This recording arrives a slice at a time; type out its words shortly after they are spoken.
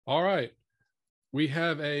All right. We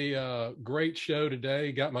have a great show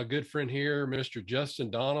today. Got my good friend here, Mr. Justin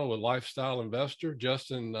Donald with Lifestyle Investor.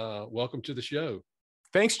 Justin, welcome to the show.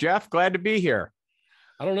 Thanks, Jeff. Glad to be here.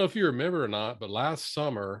 I don't know if you remember or not, but last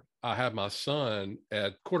summer I had my son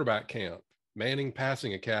at quarterback camp, Manning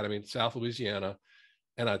Passing Academy in South Louisiana,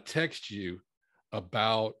 and I text you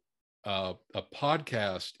about a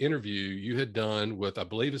podcast interview you had done with, I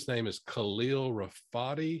believe his name is Khalil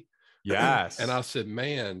Rafati. And I Yes. said,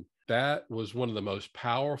 man, that was one of the most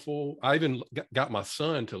powerful. I even got my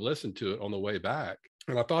son to listen to it on the way back.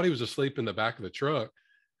 And I thought he was asleep in the back of the truck.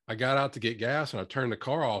 I got out to get gas and I turned the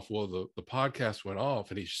car off. Well, the podcast went off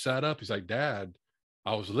and he sat up. He's like, Dad,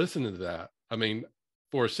 I was listening to that. I mean,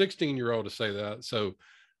 for a 16-year-old to say that. So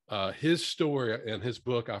his story and his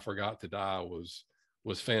book, I Forgot to Die,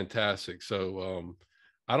 was fantastic. So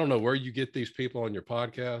I don't know where you get these people on your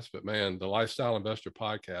podcast, but man, the Lifestyle Investor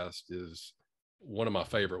podcast is one of my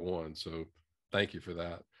favorite ones. So thank you for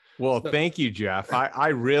that. Well, So, thank you, Jeff. I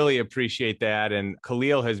really appreciate that. And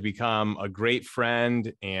Khalil has become a great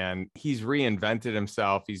friend and he's reinvented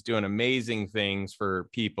himself. He's doing amazing things for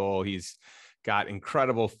people. He's got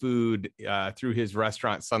incredible food through his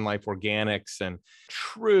restaurant, Sun Life Organics, and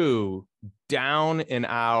true down and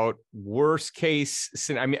out worst case.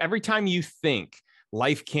 I mean, every time you think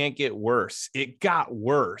life can't get worse, it got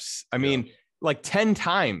worse. I mean, like 10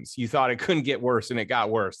 times you thought it couldn't get worse and it got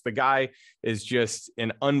worse. The guy is just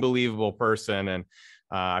an unbelievable person. And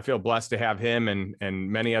I feel blessed to have him and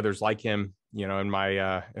many others like him, you know, in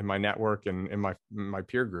my network and in my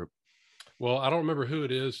peer group. well, I don't remember who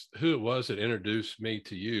it was that introduced me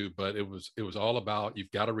to you, but it was all about, you've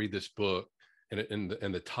got to read this book. And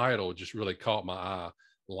the title just really caught my eye,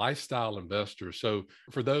 Lifestyle Investor. So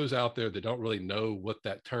for those out there that don't really know what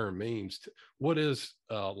that term means, what is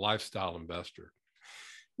a lifestyle investor?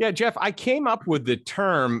 Yeah, Jeff, I came up with the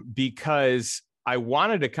term because I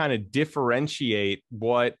wanted to kind of differentiate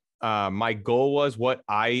what my goal was, what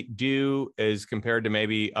I do as compared to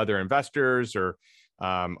maybe other investors or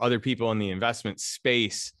other people in the investment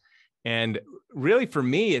space. And really, for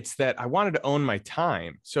me, it's that I wanted to own my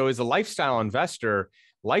time. So, as a lifestyle investor,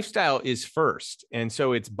 lifestyle is first. And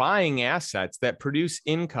so, it's buying assets that produce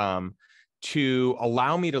income to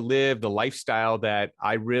allow me to live the lifestyle that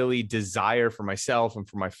I really desire for myself and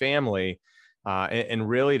for my family, and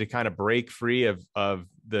really to kind of break free of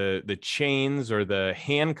the chains or the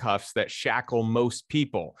handcuffs that shackle most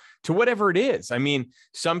people to whatever it is. I mean,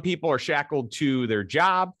 some people are shackled to their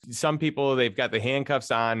job. Some people, they've got the handcuffs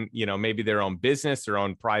on, you know, maybe their own business, their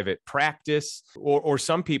own private practice, or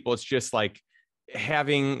some people, it's just like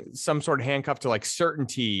having some sort of handcuff to like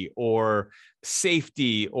certainty or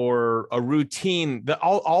safety or a routine,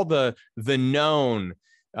 all the known,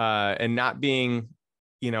 and not being,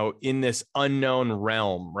 you know, in this unknown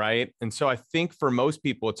realm, right? And so I think for most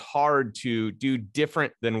people, it's hard to do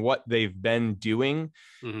different than what they've been doing.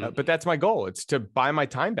 Mm-hmm. But that's my goal. It's to buy my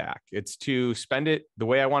time back. It's to spend it the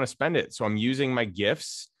way I want to spend it. So I'm using my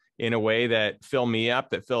gifts in a way that fill me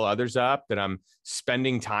up, that fill others up, that I'm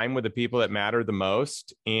spending time with the people that matter the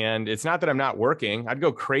most. And it's not that I'm not working. I'd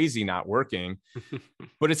go crazy not working,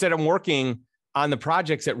 but it's that I'm working on the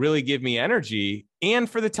projects that really give me energy and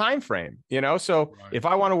for the time frame, you know? So Right. if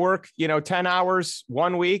I want to work, you know, 10 hours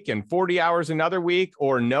one week and 40 hours another week,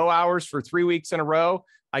 or no hours for 3 weeks in a row,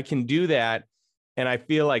 I can do that. And I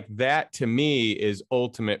feel like that to me is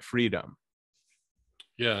ultimate freedom.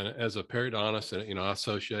 Yeah, and as a periodontist, and I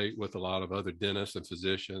associate with a lot of other dentists and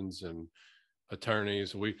physicians and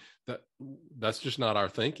attorneys. That that's just not our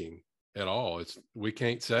thinking at all. It's we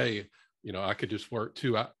can't say, I could just work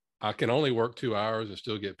I can only work 2 hours and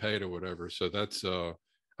still get paid or whatever. So that's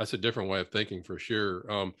a different way of thinking for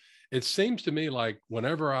sure. It seems to me like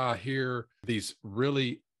whenever I hear these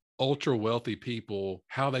really ultra wealthy people,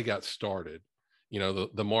 how they got started,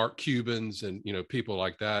 the Mark Cubans and, people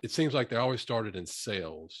like that, it seems like they always started in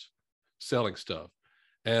sales, selling stuff.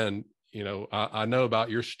 And, I know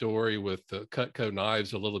about your story with the Cutco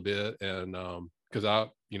knives a little bit. And because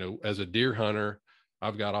as a deer hunter,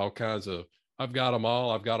 I've got all kinds of, I've got them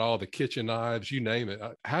all. I've got all the kitchen knives, you name it.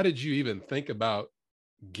 How did you even think about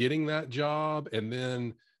getting that job? And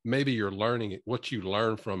then maybe you're learning it, what you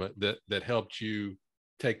learned from it that helped you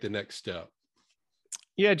take the next step.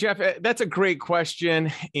 Yeah, Jeff, that's a great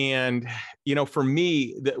question. And, for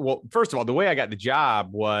me, well, first of all, the way I got the job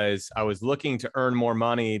was I was looking to earn more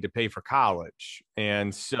money to pay for college.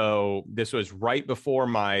 And so this was right before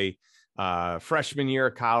my freshman year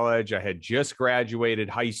of college. I had just graduated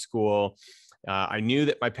high school. I knew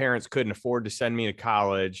that my parents couldn't afford to send me to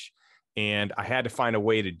college. and I had to find a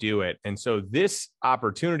way to do it. And so this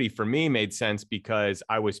opportunity for me made sense because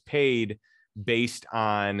I was paid based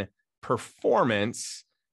on performance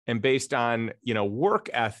and based on, work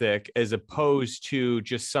ethic, as opposed to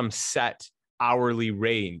just some set hourly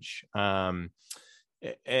range.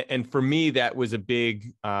 And for me, that was a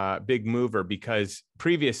big mover, because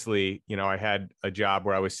previously, I had a job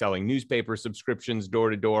where I was selling newspaper subscriptions door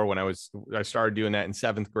to door when I started doing that in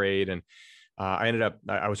 7th grade. And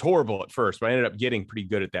I was horrible at first, but I ended up getting pretty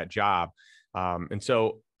good at that job. And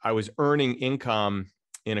so I was earning income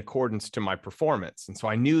in accordance to my performance. And so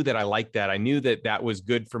I knew that I liked that. I knew that that was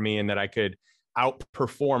good for me and that I could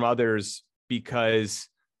outperform others because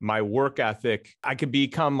my work ethic, I could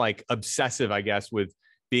become like obsessive, I guess, with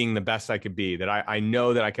being the best I could be, that I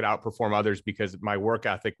know that I could outperform others because my work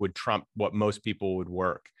ethic would trump what most people would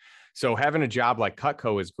work. So having a job like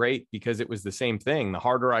Cutco is great because it was the same thing. The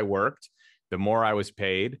harder I worked, the more I was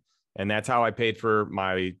paid. And that's how I paid for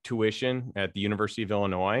my tuition at the University of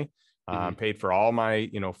Illinois. Paid for all my,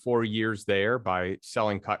 4 years there by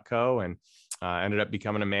selling Cutco, and ended up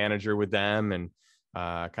becoming a manager with them, and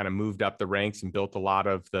kind of moved up the ranks and built a lot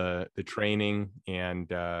of the training and,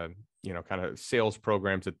 kind of sales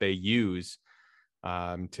programs that they use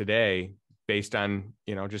today based on,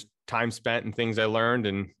 just time spent and things I learned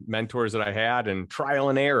and mentors that I had and trial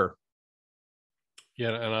and error. Yeah.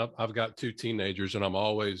 And I've got 2 teenagers, and I'm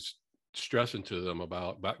always stressing to them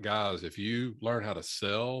about guys, if you learn how to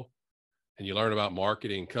sell and you learn about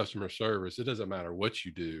marketing, customer service, it doesn't matter what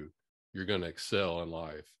you do, you're going to excel in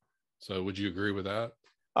life. So would you agree with that?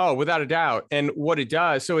 Oh, without a doubt. And what it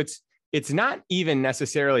does, so it's not even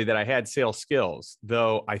necessarily that I had sales skills,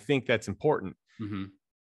 though I think that's important. Mm-hmm.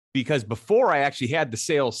 Because before I actually had the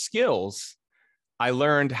sales skills, I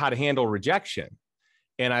learned how to handle rejection,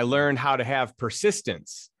 and I learned how to have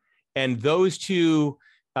persistence. And those 2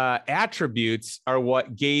 attributes are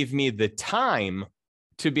what gave me the time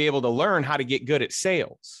to be able to learn how to get good at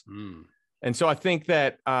sales. And so I think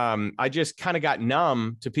that I just kind of got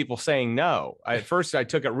numb to people saying no. At first, I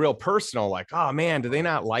took it real personal, like, oh man, do they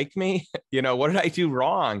not like me? What did I do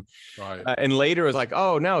wrong? Right. And later it was like,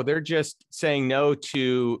 oh no, they're just saying no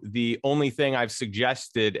to the only thing I've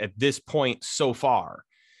suggested at this point so far.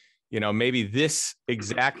 Maybe this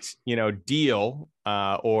exact, deal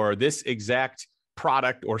or this exact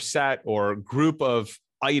product or set or group of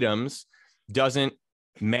items doesn't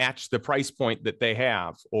match the price point that they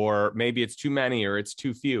have, or maybe it's too many or it's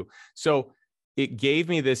too few. So it gave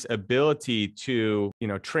me this ability to,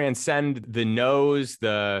 transcend the no's,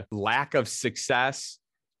 the lack of success,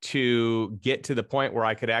 to get to the point where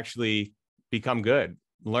I could actually become good,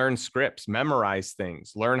 learn scripts, memorize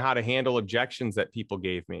things, learn how to handle objections that people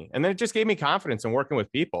gave me. And then it just gave me confidence in working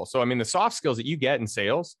with people. So, I mean, the soft skills that you get in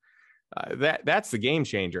sales, that's the game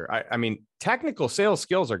changer. I mean, technical sales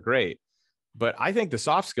skills are great, but I think the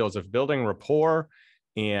soft skills of building rapport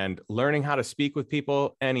and learning how to speak with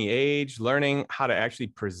people any age, learning how to actually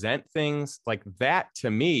present things like that,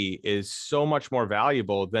 to me, is so much more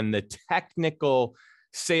valuable than the technical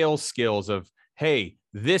sales skills of, hey,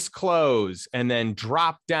 this close and then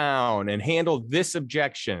drop down and handle this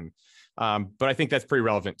objection. But I think that's pretty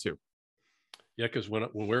relevant too. Yeah, because when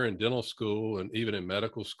we're in dental school and even in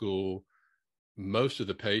medical school, most of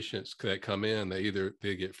the patients that come in,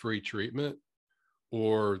 they get free treatment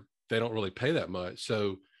or they don't really pay that much.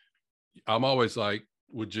 So I'm always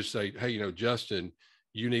would just say, hey, Justin,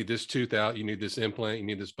 you need this tooth out, you need this implant, you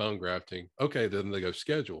need this bone grafting. Okay, then they go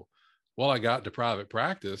schedule. Well, I got to private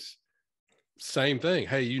practice, same thing.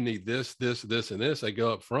 Hey, you need this, this, this, and this. They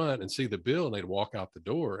go up front and see the bill and they'd walk out the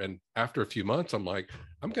door. And after a few months, I'm like,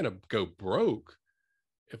 I'm going to go broke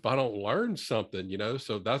if I don't learn something,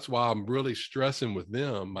 so that's why I'm really stressing with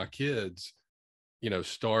them, my kids,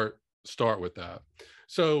 start with that.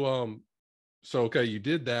 So, okay, you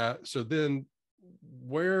did that. So then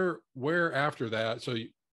where after that, so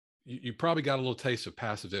you probably got a little taste of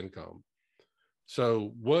passive income.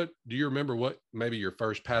 So what do you remember what maybe your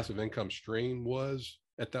first passive income stream was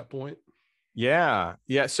at that point? Yeah.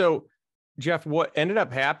 So Jeff, what ended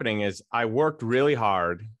up happening is I worked really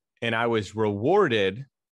hard and I was rewarded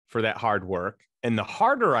for that hard work. And the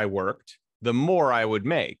harder I worked, the more I would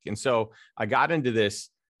make. And so I got into this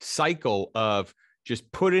cycle of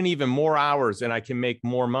just put in even more hours and I can make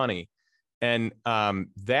more money. And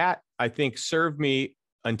that, I think, served me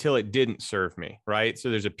until it didn't serve me, right? So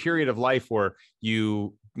there's a period of life where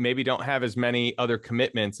you maybe don't have as many other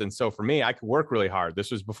commitments. And so for me, I could work really hard.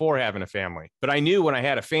 This was before having a family. But I knew when I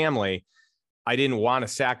had a family, I didn't want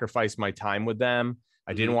to sacrifice my time with them.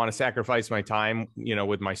 I didn't want to sacrifice my time,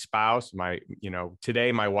 with my spouse,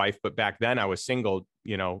 today my wife, but back then I was single,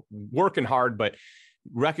 working hard, but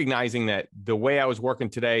recognizing that the way I was working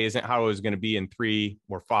today isn't how it was going to be in 3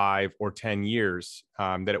 or 5 or 10 years,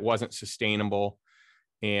 that it wasn't sustainable.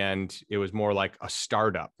 And it was more like a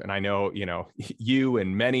startup. And I know, you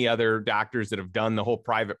and many other doctors that have done the whole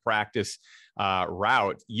private practice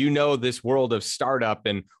route, this world of startup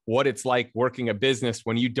and what it's like working a business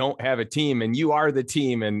when you don't have a team and you are the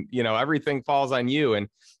team, and, everything falls on you, and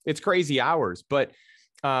it's crazy hours. But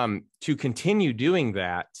to continue doing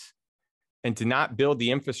that and to not build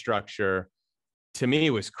the infrastructure, to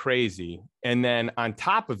me, was crazy. And then on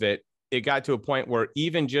top of it, it got to a point where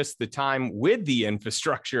even just the time with the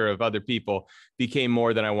infrastructure of other people became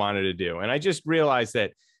more than I wanted to do. And I just realized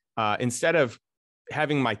that instead of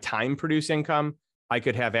having my time produce income, I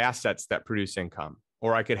could have assets that produce income,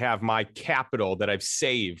 or I could have my capital that I've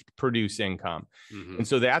saved produce income. Mm-hmm. And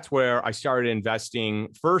so that's where I started investing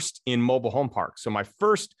first in mobile home parks. So my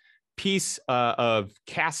first piece of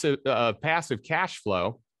passive cash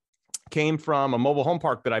flow came from a mobile home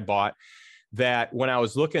park that I bought, that when I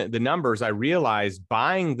was looking at the numbers, I realized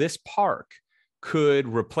buying this park could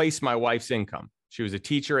replace my wife's income. She was a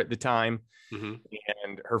teacher at the time, mm-hmm.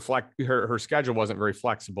 and her schedule wasn't very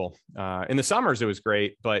flexible. In the summers, it was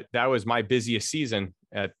great, but that was my busiest season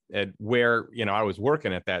at where, I was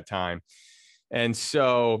working at that time. And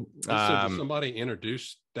so, did somebody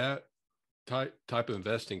introduce that type of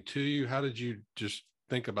investing to you? How did you just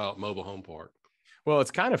think about mobile home park? Well,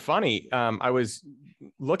 it's kind of funny. I was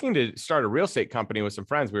looking to start a real estate company with some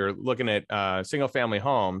friends. We were looking at single family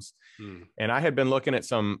homes, and I had been looking at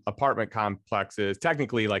some apartment complexes,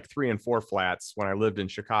 technically like 3 and 4 flats, when I lived in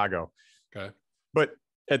Chicago. Okay. But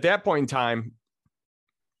at that point in time,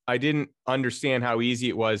 I didn't understand how easy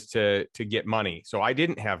it was to get money. So I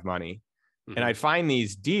didn't have money, mm-hmm. and I'd find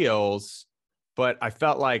these deals, but I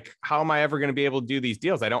felt like, how am I ever going to be able to do these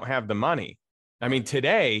deals? I don't have the money. I mean,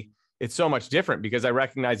 today, it's so much different, because I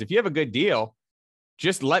recognize if you have a good deal,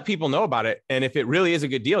 just let people know about it. And if it really is a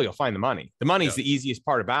good deal, you'll find the money. The money is the easiest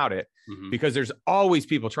part about it, mm-hmm. because there's always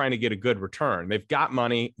people trying to get a good return. They've got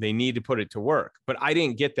money, they need to put it to work. But I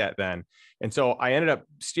didn't get that then. And so I ended up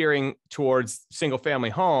steering towards single family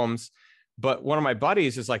homes. But one of my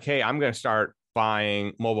buddies is like, hey, I'm going to start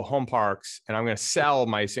buying mobile home parks, and I'm going to sell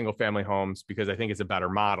my single family homes because I think it's a better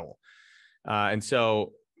model. And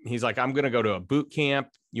so he's like, I'm going to go to a boot camp.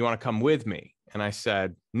 You want to come with me? And I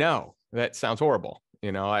said, no, that sounds horrible.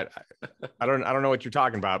 I don't know what you're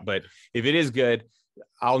talking about, but if it is good,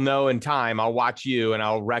 I'll know in time. I'll watch you and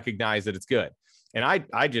I'll recognize that it's good. And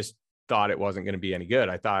I just thought it wasn't going to be any good.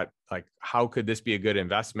 I thought, like, how could this be a good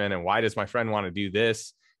investment? And why does my friend want to do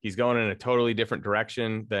this? He's going in a totally different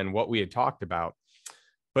direction than what we had talked about.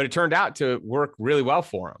 But it turned out to work really well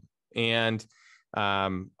for him. And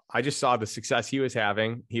I just saw the success he was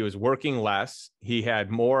having. He was working less. He had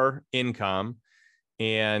more income,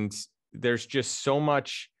 and there's just so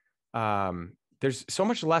much, there's so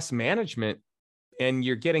much less management, and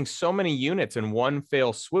you're getting so many units in one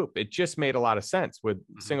fell swoop. It just made a lot of sense. With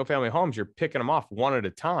mm-hmm. single family homes, you're picking them off one at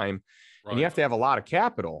a time, right. and you have to have a lot of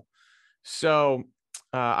capital. So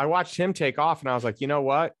I watched him take off, and I was like, you know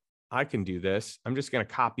what? I can do this. I'm just going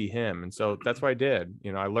to copy him. And so that's what I did.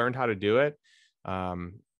 I learned how to do it.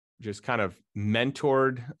 Just kind of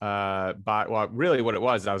mentored well, really what it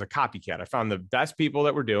was, I was a copycat. I found the best people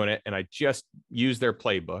that were doing it, and I just used their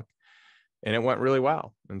playbook, and it went really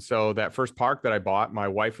well. And so that first park that I bought, my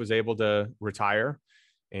wife was able to retire,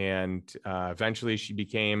 and eventually she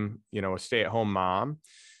became, a stay-at-home mom.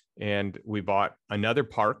 And we bought another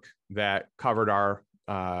park that covered our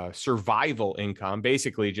survival income,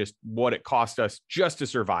 basically just what it cost us just to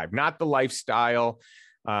survive, not the lifestyle,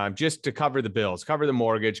 just to cover the bills, cover the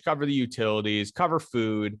mortgage, cover the utilities, cover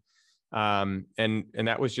food. And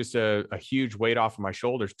that was just a huge weight off of my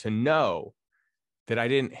shoulders to know that I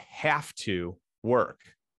didn't have to work.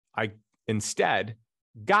 I instead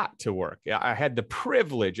got to work. I had the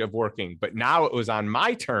privilege of working, but now it was on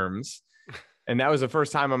my terms. And that was the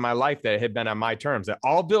first time in my life that it had been on my terms, that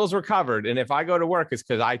all bills were covered. And if I go to work, it's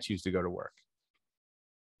because I choose to go to work.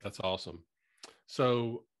 That's awesome.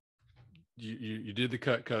 So you did the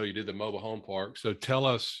Cutco, you did the mobile home park. So tell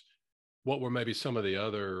us, what were maybe some of the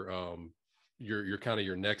other, your kind of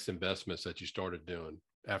your next investments that you started doing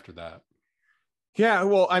after that? Yeah,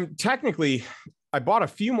 well, I bought a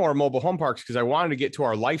few more mobile home parks because I wanted to get to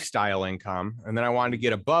our lifestyle income, and then I wanted to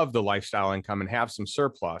get above the lifestyle income and have some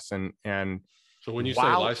surplus. And so when you say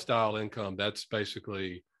lifestyle income, that's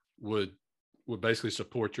basically would basically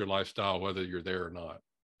support your lifestyle whether you're there or not.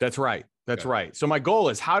 That's right. That's right. So my goal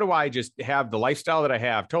is, how do I just have the lifestyle that I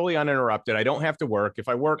have totally uninterrupted? I don't have to work. If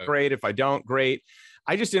I work, great. If I don't, great.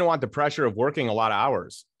 I just didn't want the pressure of working a lot of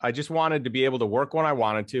hours. I just wanted to be able to work when I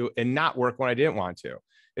wanted to and not work when I didn't want to.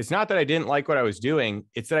 It's not that I didn't like what I was doing.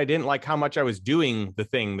 It's that I didn't like how much I was doing the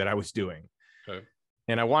thing that I was doing. Okay.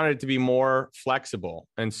 And I wanted it to be more flexible.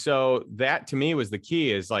 And so that to me was the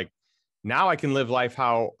key, is like, now I can live life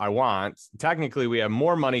how I want. Technically, we have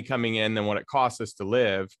more money coming in than what it costs us to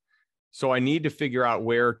live. So I need to figure out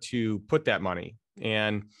where to put that money.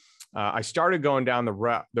 And I started going down the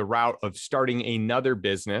route of starting another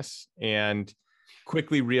business, and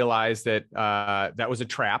quickly realized that that was a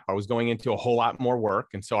trap. I was going into a whole lot more work.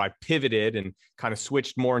 And so I pivoted and kind of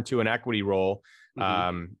switched more into an equity role,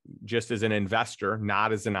 just as an investor,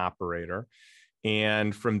 not as an operator.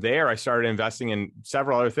 And from there, I started investing in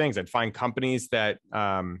several other things. I'd find companies that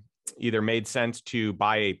either made sense to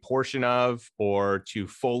buy a portion of or to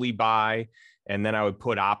fully buy. And then I would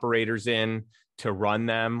put operators in to run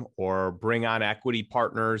them, or bring on equity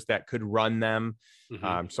partners that could run them.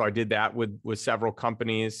 So I did that with several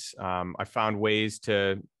companies. I found ways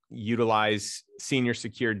to utilize senior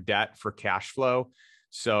secured debt for cash flow.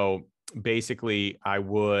 So basically, I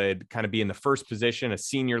would kind of be in the first position, a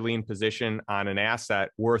senior lien position on an asset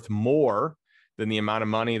worth more than the amount of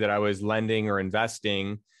money that I was lending or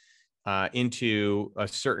investing into a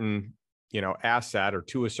certain, asset, or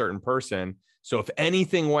to a certain person. So if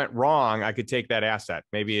anything went wrong, I could take that asset.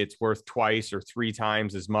 Maybe it's worth twice or three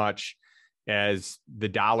times as much as the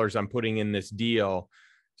dollars I'm putting in this deal.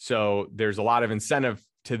 So there's a lot of incentive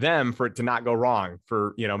to them for it to not go wrong,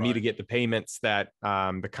 for, me to get the payments that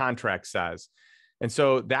the contract says. And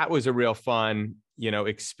so that was a real fun,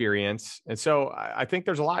 experience. And so I think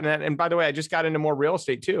there's a lot in that. And by the way, I just got into more real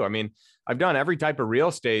estate too. I mean, I've done every type of real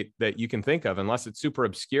estate that you can think of, unless it's super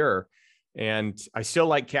obscure. And I still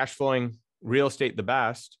like cash flowing real estate the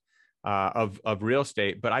best of real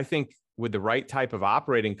estate. But I think with the right type of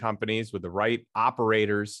operating companies, with the right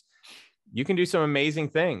operators, you can do some amazing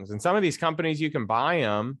things. And some of these companies, you can buy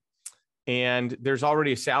them and there's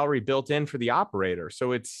already a salary built in for the operator.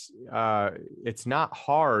 So it's not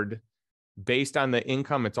hard, based on the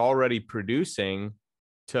income it's already producing,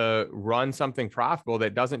 to run something profitable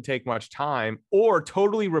that doesn't take much time or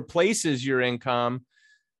totally replaces your income.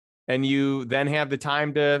 And you then have the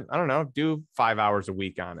time to, I don't know, do 5 hours a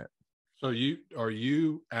week on it. So are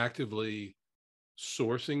you actively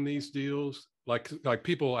sourcing these deals? Like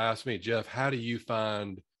people ask me, Jeff, how do you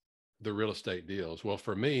find the real estate deals? Well,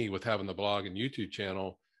 for me, with having the blog and YouTube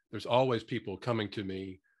channel, there's always people coming to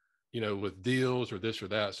me, with deals or this or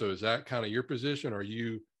that. So is that kind of your position? Or are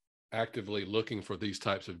you actively looking for these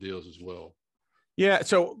types of deals as well? Yeah,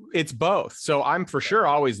 so it's both. So I'm for sure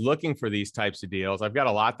always looking for these types of deals. I've got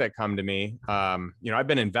a lot that come to me. I've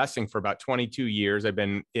been investing for about 22 years. I've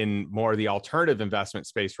been in more of the alternative investment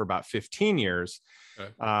space for about 15 years.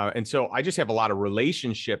 Okay. And so I just have a lot of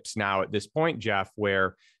relationships now at this point, Jeff,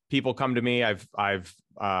 where people come to me. I've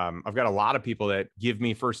got a lot of people that give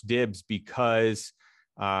me first dibs because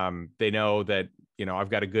they know that,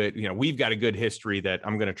 I've got a good, we've got a good history, that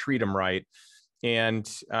I'm going to treat them right.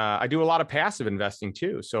 And I do a lot of passive investing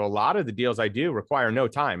too. So a lot of the deals I do require no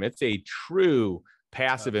time. It's a true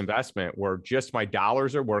passive investment where just my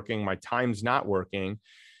dollars are working, my time's not working.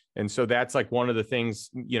 And so that's like one of the things,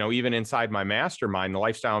 even inside my mastermind, the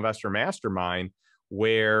Lifestyle Investor Mastermind,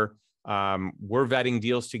 where we're vetting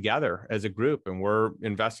deals together as a group, and we're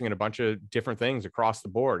investing in a bunch of different things across the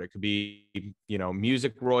board. It could be,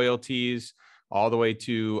 music royalties, all the way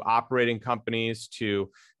to operating companies, to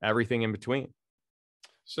everything in between.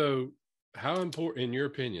 So how important, in your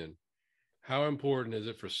opinion, how important is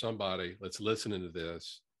it for somebody that's listening to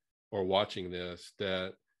this or watching this,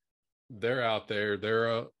 that they're out there,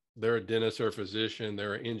 they're a dentist or a physician,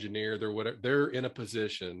 they're an engineer, they're whatever, they're in a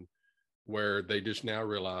position where they just now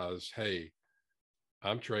realize, hey,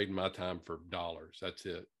 I'm trading my time for dollars. That's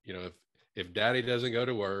it. If daddy doesn't go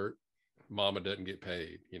to work, mama doesn't get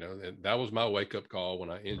paid, and that was my wake up call when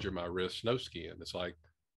I injured my wrist snow skiing. It's like,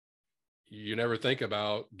 you never think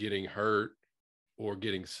about getting hurt or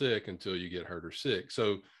getting sick until you get hurt or sick.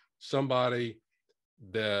 So somebody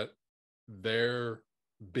that their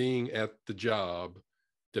being at the job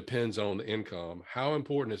depends on the income, how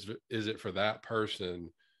important is it for that person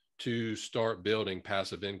to start building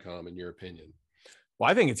passive income, in your opinion? Well,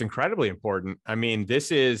 I think it's incredibly important. I mean,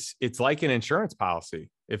 it's like an insurance policy.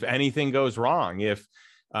 If anything goes wrong, if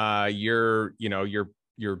your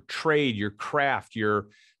trade, your craft, your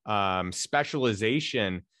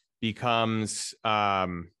specialization becomes,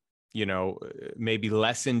 maybe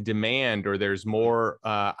less in demand, or there's more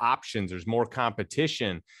options, there's more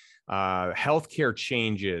competition, healthcare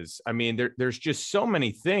changes. I mean, there's just so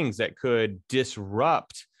many things that could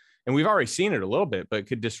disrupt and we've already seen it a little bit, but it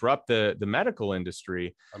could disrupt the medical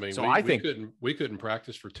industry. I mean, So we, I we think, couldn't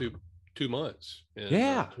practice for two months in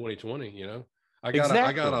yeah, 2020. You know, I got a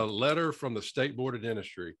exactly. letter from the state board of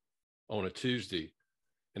dentistry on a Tuesday,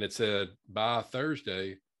 and it said by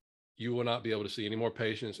Thursday you will not be able to see any more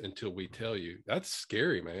patients until we tell you. That's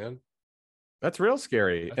scary, man. That's real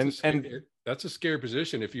scary. That's a scary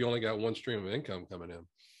position if you only got one stream of income coming in.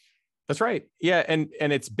 That's right. Yeah. And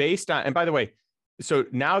it's based on, and by the way, so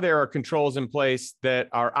now there are controls in place that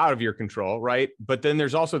are out of your control, right? But then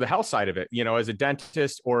there's also the health side of it, as a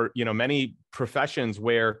dentist or, many professions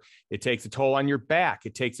where it takes a toll on your back.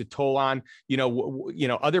 It takes a toll on,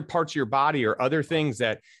 other parts of your body or other things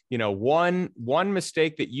that, one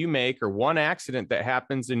mistake that you make or one accident that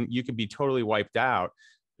happens and you could be totally wiped out.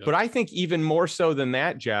 Yep. But I think even more so than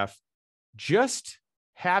that, Jeff, just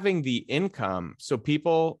having the income so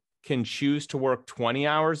people can choose to work 20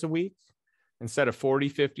 hours a week instead of 40,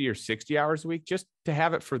 50, or 60 hours a week, just to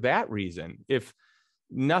have it for that reason. If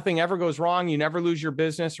nothing ever goes wrong, you never lose your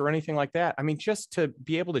business or anything like that. I mean, just to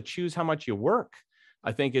be able to choose how much you work,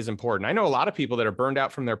 I think is important. I know a lot of people that are burned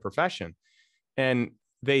out from their profession, and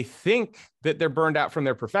they think that they're burned out from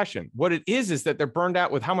their profession. What it is that they're burned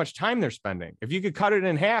out with how much time they're spending. If you could cut it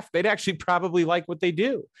in half, they'd actually probably like what they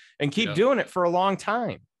do and keep doing it for a long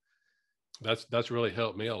time. That's really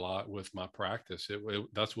helped me a lot with my practice.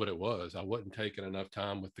 That's what it was. I wasn't taking enough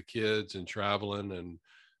time with the kids and traveling. And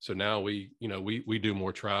so now we do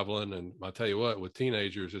more traveling. And I tell you what, with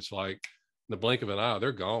teenagers, it's like in the blink of an eye,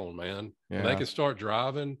 they're gone, man. Yeah. When they can start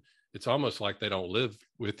driving, it's almost like they don't live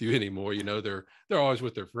with you anymore. They're always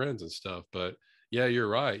with their friends and stuff. But yeah, you're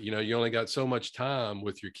right. You only got so much time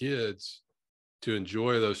with your kids to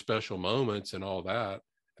enjoy those special moments and all that.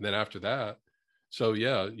 And then after that, so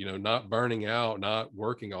yeah, not burning out, not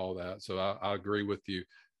working all that. So I agree with you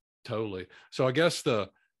totally. So I guess the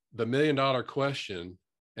 $1 million question,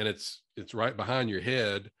 and it's right behind your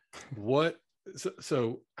head.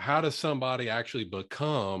 So how does somebody actually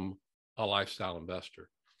become a lifestyle investor?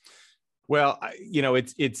 Well,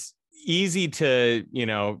 it's easy to,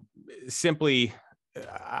 simply,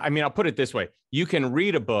 I mean, I'll put it this way. You can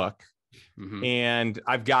read a book, and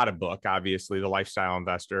I've got a book, obviously, The Lifestyle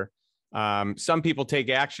Investor. Some people take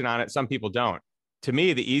action on it. Some people don't. To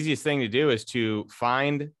me, the easiest thing to do is to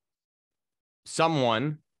find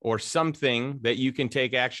someone or something that you can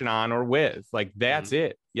take action on or with. Like, that's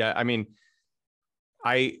it. Yeah. I mean,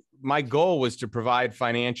 my goal was to provide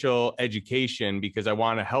financial education because I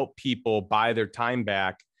want to help people buy their time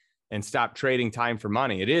back and stop trading time for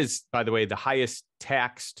money. It is, by the way, the highest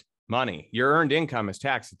taxed money. Your earned income is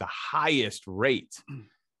taxed at the highest rate.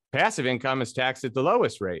 Passive income is taxed at the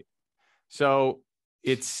lowest rate. So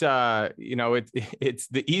it's, it's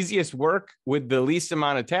the easiest work with the least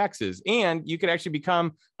amount of taxes. And you could actually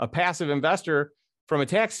become a passive investor from a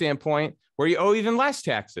tax standpoint where you owe even less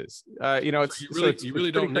taxes. You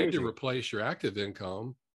really don't need to replace your active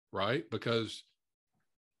income, right? Because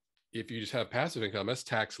if you just have passive income, that's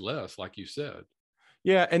taxed less, like you said.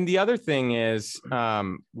 Yeah. And the other thing is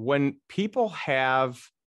when people have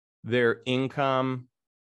their income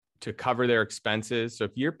to cover their expenses. So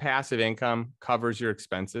if your passive income covers your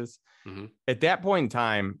expenses, at that point in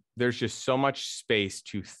time, there's just so much space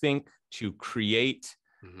to think, to create,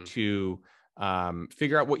 to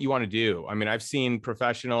figure out what you want to do. I mean, I've seen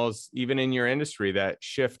professionals, even in your industry, that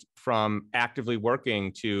shift from actively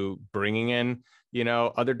working to bringing in,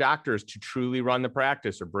 other doctors to truly run the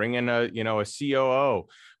practice, or bring in a COO,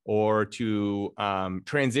 or to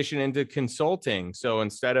transition into consulting. So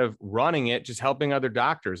instead of running it, just helping other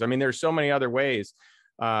doctors. I mean, there's so many other ways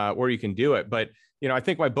where you can do it. But, I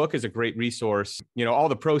think my book is a great resource. All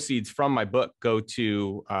the proceeds from my book go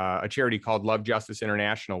to a charity called Love Justice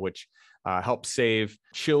International, which helps save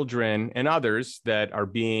children and others that are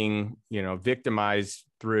being, victimized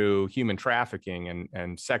through human trafficking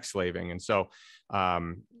and sex slaving. And so,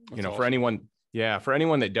 awesome. For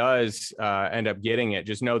anyone that does end up getting it,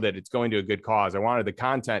 just know that it's going to a good cause. I wanted the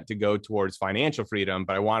content to go towards financial freedom,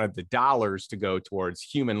 but I wanted the dollars to go towards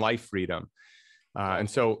human life freedom. And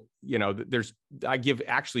so, I give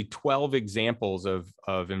actually 12 examples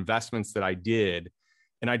of investments that I did,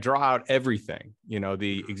 and I draw out everything,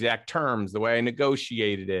 the exact terms, the way I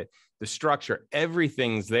negotiated it, the structure,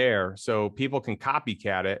 everything's there so people can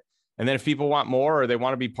copycat it. And then if people want more, or they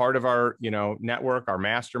want to be part of our, network, our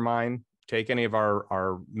mastermind, take any of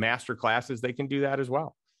our master classes, they can do that as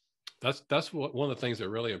well. That's one of the things that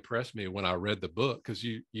really impressed me when I read the book, because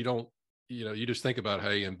you don't, you just think about how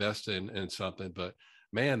you invest in something, but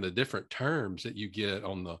man, the different terms that you get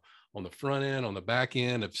on the front end, on the back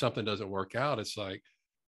end, if something doesn't work out, it's like,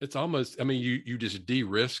 it's almost, I mean, you just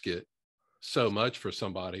de-risk it so much for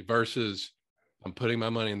somebody versus I'm putting my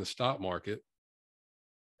money in the stock market.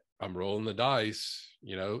 I'm rolling the dice,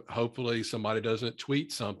 hopefully somebody doesn't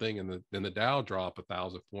tweet something and then the Dow drop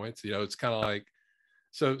 1,000 points. It's kind of like,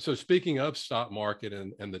 so speaking of stock market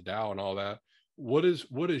and the Dow and all that, what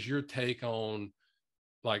is your take on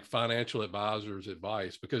like financial advisors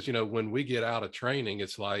advice? Because, when we get out of training,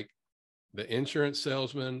 it's like the insurance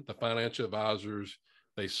salesman, the financial advisors,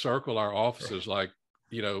 they circle our offices like,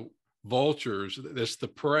 vultures. That's the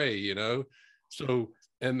prey. So,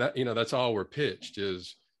 and that, that's all we're pitched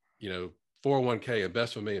is, 401k,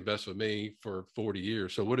 invest with me for 40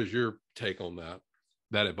 years. So what is your take on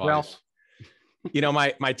that advice? Well,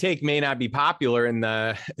 my take may not be popular in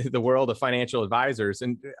the world of financial advisors.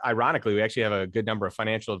 And ironically, we actually have a good number of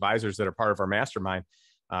financial advisors that are part of our mastermind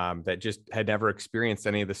that just had never experienced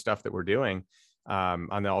any of the stuff that we're doing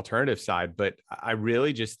on the alternative side. But I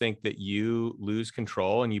really just think that you lose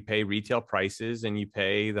control and you pay retail prices and you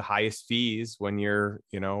pay the highest fees when you're,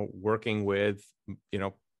 working with,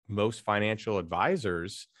 most financial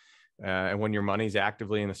advisors. And when your money's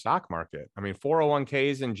actively in the stock market. I mean,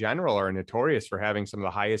 401ks in general are notorious for having some of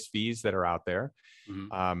the highest fees that are out there.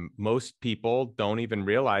 Mm-hmm. Most people don't even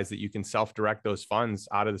realize that you can self-direct those funds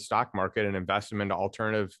out of the stock market and invest them into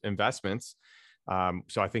alternative investments.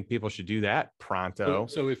 So I think people should do that pronto.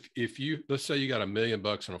 So if you, let's say you got $1 million in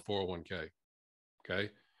a 401k, okay,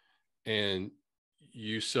 and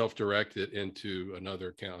you self-direct it into another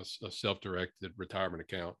account, a self-directed retirement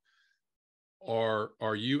account,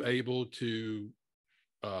 are you able to,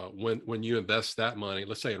 when you invest that money,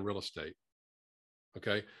 let's say in real estate,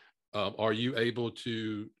 okay, are you able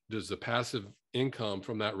to, does the passive income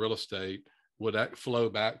from that real estate, would that flow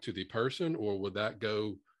back to the person or would that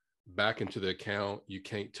go back into the account, you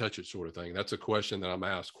can't touch it sort of thing? That's a question that I'm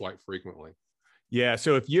asked quite frequently. Yeah.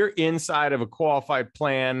 So if you're inside of a qualified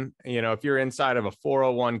plan, if you're inside of a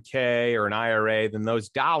 401k or an IRA, then those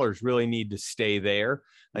dollars really need to stay there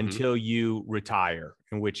until you retire,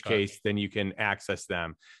 in which case then you can access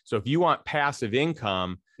them. So if you want passive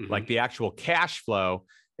income, like the actual cash flow,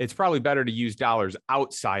 it's probably better to use dollars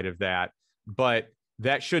outside of that, but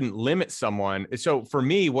that shouldn't limit someone. So for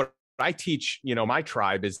me, what I teach, my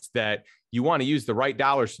tribe is that you want to use the right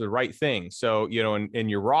dollars for the right thing. So, in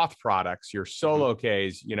your Roth products, your solo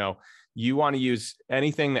Ks, you want to use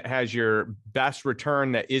anything that has your best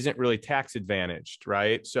return that isn't really tax advantaged,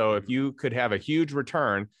 right? So if you could have a huge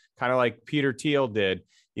return, kind of like Peter Thiel did,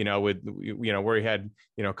 with, where he had,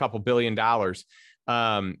 a couple $1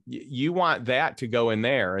 billion, you want that to go in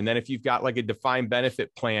there. And then if you've got like a defined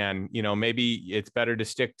benefit plan, maybe it's better to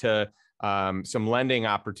stick to some lending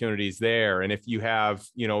opportunities there. And if you have,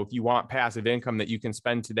 if you want passive income that you can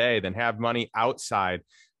spend today, then have money outside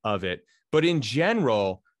of it. But in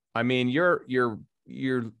general, I mean, you're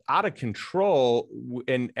out of control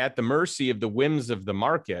and at the mercy of the whims of the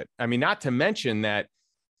market. I mean, not to mention that,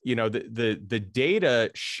 the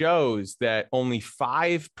data shows that only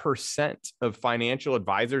 5% of financial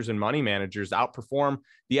advisors and money managers outperform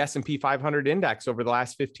the S&P 500 index over the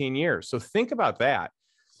last 15 years. So think about that.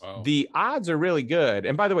 Wow. The odds are really good.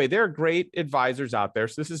 And by the way, there are great advisors out there.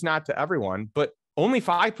 So this is not to everyone, but only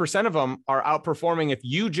 5% of them are outperforming if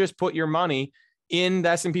you just put your money in the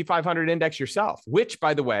S&P 500 index yourself, which,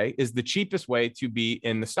 by the way, is the cheapest way to be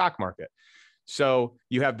in the stock market. So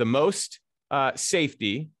you have the most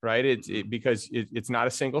safety, right? Because it's not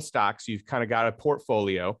a single stock. So you've kind of got a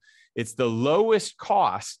portfolio. It's the lowest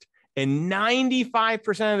cost. And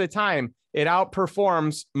 95% of the time, it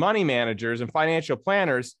outperforms money managers and financial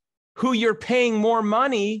planners who you're paying more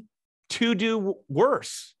money to do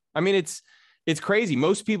worse. I mean, it's crazy.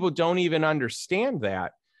 Most people don't even understand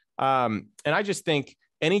that. And I just think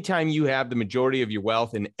anytime you have the majority of your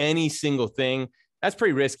wealth in any single thing, that's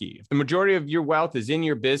pretty risky. If the majority of your wealth is in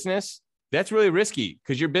your business, that's really risky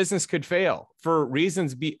because your business could fail for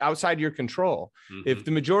reasons outside your control. If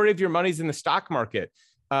the majority of your money's in the stock market,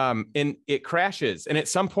 and it crashes, and at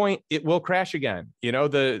some point it will crash again.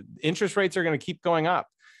 The interest rates are going to keep going up.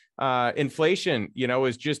 Inflation,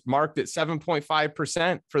 is just marked at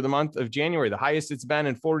 7.5% for the month of January, the highest it's been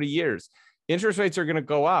in 40 years. Interest rates are going to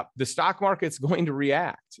go up. The stock market's going to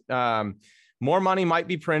react. More money might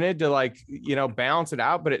be printed to balance it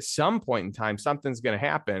out, but at some point in time, something's going to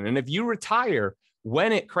happen. And if you retire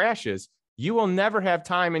when it crashes, you will never have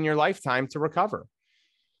time in your lifetime to recover.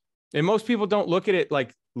 And most people don't look at it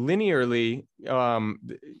like linearly.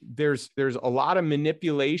 There's a lot of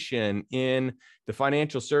manipulation in the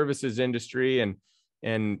financial services industry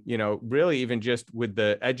and really even just with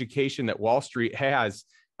the education that Wall Street has.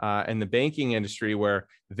 and the banking industry, where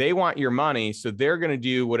they want your money. So they're going to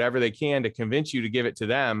do whatever they can to convince you to give it to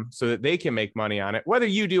them so that they can make money on it, whether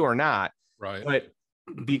you do or not. Right. But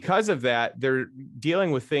because of that, they're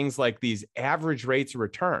dealing with things like these average rates of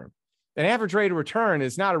return. An average rate of return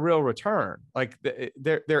is not a real return. Like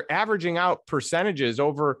they're averaging out percentages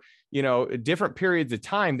over, different periods of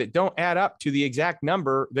time that don't add up to the exact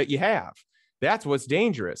number that you have. That's what's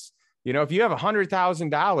dangerous. If you have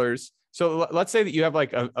 $100,000, so let's say that you have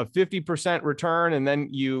like a 50% return and then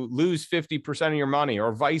you lose 50% of your money,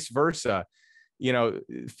 or vice versa,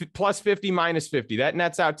 plus 50 minus 50, that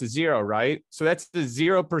nets out to zero, right? So that's the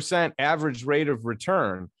 0% average rate of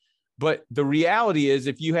return. But the reality is,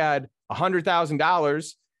 if you had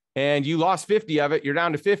 $100,000 and you lost 50 of it, you're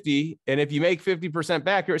down to 50. And if you make 50%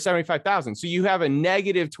 back, you're at 75,000. So you have a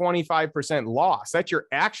negative 25% loss. That's your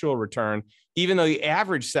actual return, even though the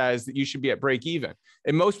average says that you should be at break even.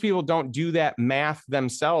 And most people don't do that math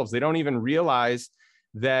themselves. They don't even realize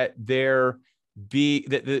that there's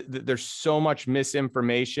so much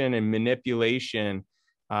misinformation and manipulation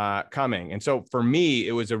coming. And so for me,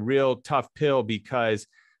 it was a real tough pill, because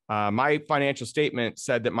my financial statement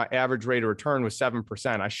said that my average rate of return was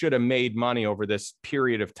 7%. I should have made money over this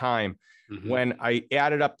period of time. Mm-hmm. When I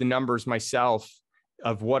added up the numbers myself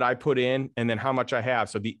of what I put in and then how much I have,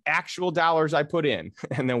 so the actual dollars I put in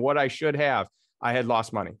and then what I should have, I had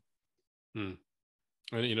lost money. And,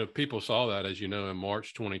 people saw that, as in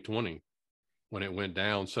March 2020, when it went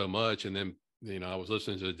down so much. And then, I was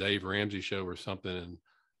listening to the Dave Ramsey show or something, and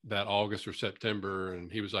that August or September,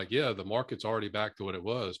 and he was like, yeah, the market's already back to what it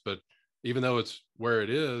was. But even though it's where it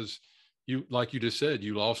is, like you just said,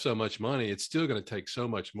 you lost so much money, it's still going to take so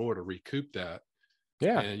much more to recoup that.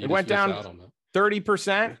 Yeah. It went down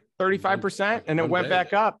 30%, 35%, and it went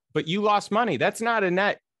back up, but you lost money. That's not a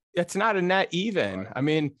net even. Right. I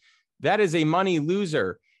mean, that is a money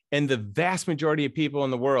loser. And the vast majority of people in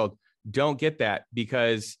the world don't get that,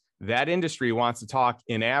 because that industry wants to talk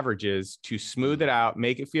in averages to smooth it out,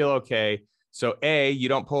 make it feel okay. So A, you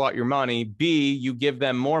don't pull out your money. B, you give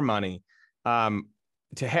them more money. To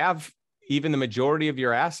have even the majority of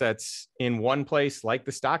your assets in one place like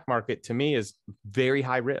the stock market, to me, is very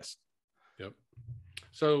high risk. Yep.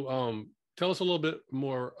 So tell us a little bit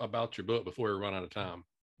more about your book before we run out of time.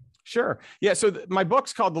 Sure. Yeah. So my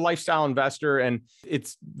book's called The Lifestyle Investor, and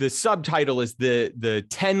the subtitle is the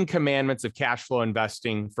 10 Commandments of Cash Flow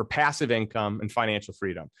Investing for Passive Income and Financial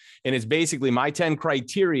Freedom. And it's basically my 10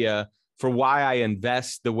 criteria for why I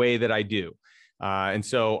invest the way that I do. And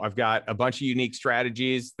so I've got a bunch of unique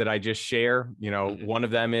strategies that I just share. One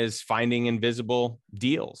of them is finding invisible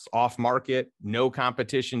deals, off market, no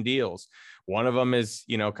competition deals. One of them is,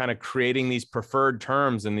 kind of creating these preferred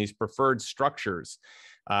terms and these preferred structures.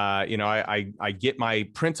 I get my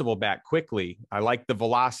principal back quickly. I like the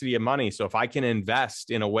velocity of money. So if I can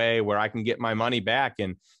invest in a way where I can get my money back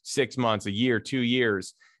in 6 months, a year, 2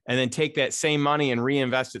 years, and then take that same money and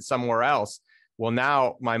reinvest it somewhere else, well,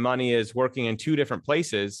 now my money is working in 2 different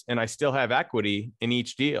places and I still have equity in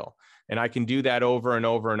each deal. And I can do that over and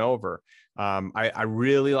over and over. I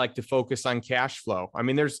really like to focus on cash flow. I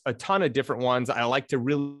mean, there's a ton of different ones. I like to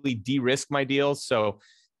really de-risk my deals. So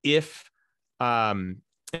if,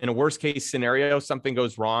 in a worst case scenario, something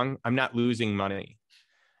goes wrong, I'm not losing money.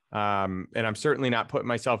 And I'm certainly not putting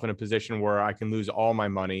myself in a position where I can lose all my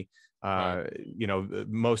money,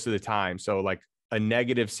 most of the time. So like a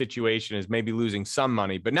negative situation is maybe losing some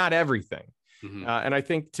money, but not everything. Mm-hmm. And I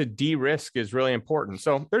think to de-risk is really important.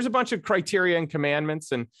 So there's a bunch of criteria and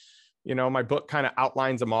commandments, and my book kind of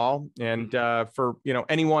outlines them all. And for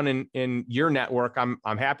anyone in your network,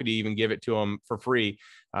 I'm happy to even give it to them for free.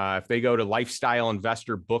 If they go to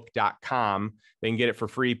lifestyleinvestorbook.com, they can get it for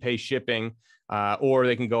free, pay shipping, or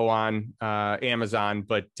they can go on Amazon.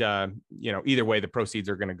 But either way, the proceeds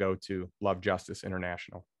are going to go to Love Justice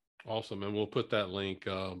International. Awesome. And we'll put that link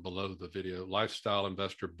below the video,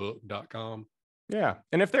 lifestyleinvestorbook.com. Yeah.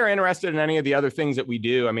 And if they're interested in any of the other things that we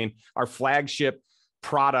do, I mean, our flagship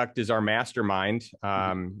product is our mastermind. We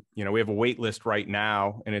have a wait list right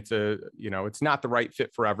now, and it's it's not the right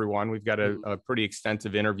fit for everyone. We've got a pretty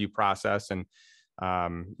extensive interview process and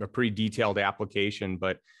a pretty detailed application,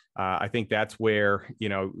 but I think that's where,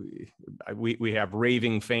 we have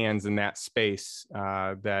raving fans in that space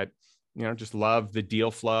that, just love the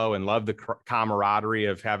deal flow and love the camaraderie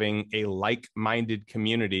of having a like-minded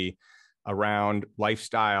community around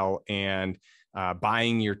lifestyle and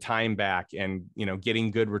buying your time back and,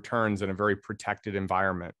 getting good returns in a very protected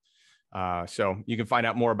environment. So you can find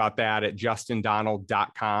out more about that at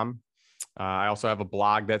justindonald.com. I also have a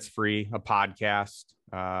blog that's free, a podcast.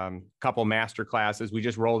 couple master classes. We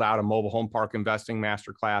just rolled out a mobile home park investing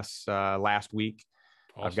master class last week.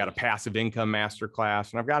 Awesome. I've got a passive income master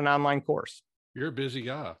class, and I've got an online course. You're a busy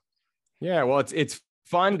guy. Yeah, well, it's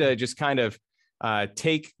fun to just kind of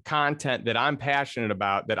take content that I'm passionate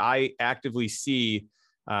about, that I actively see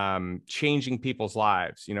changing people's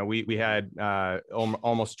lives. You know, we had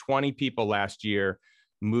almost 20 people last year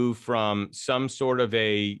move from some sort of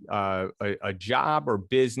a job or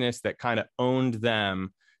business that kind of owned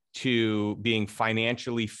them to being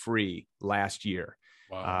financially free last year.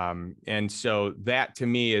 Wow. And so that to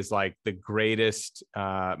me is like the greatest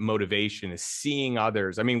motivation, is seeing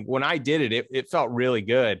others. I mean, when I did it, it felt really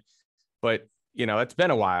good, but you know, it's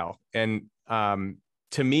been a while. And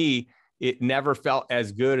to me, it never felt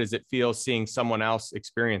as good as it feels seeing someone else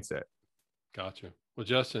experience it. Gotcha. Well,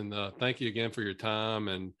 Justin, thank you again for your time,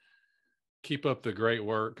 and keep up the great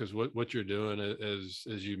work, because what you're doing, as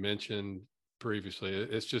you mentioned previously,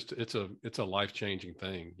 it's a life-changing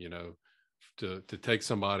thing, you know, to take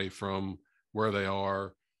somebody from where they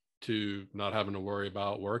are to not having to worry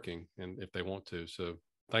about working, and if they want to. So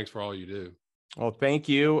thanks for all you do. Well, thank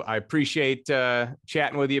you. I appreciate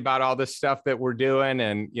chatting with you about all this stuff that we're doing.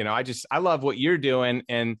 And, you know, I love what you're doing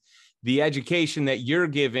and the education that you're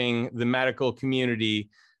giving the medical community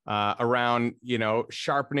around, you know,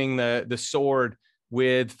 sharpening the sword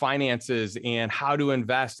with finances and how to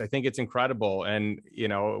invest. I think it's incredible. And, you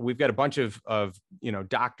know, we've got a bunch of you know,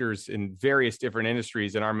 doctors in various different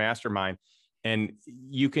industries in our mastermind, and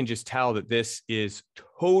you can just tell that this is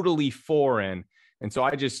totally foreign. And so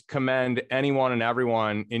I just commend anyone and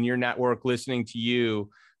everyone in your network listening to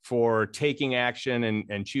you for taking action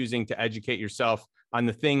and choosing to educate yourself on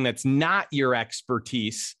the thing that's not your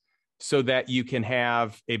expertise, so that you can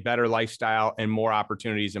have a better lifestyle and more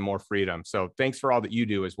opportunities and more freedom. So thanks for all that you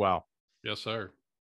do as well. Yes, sir.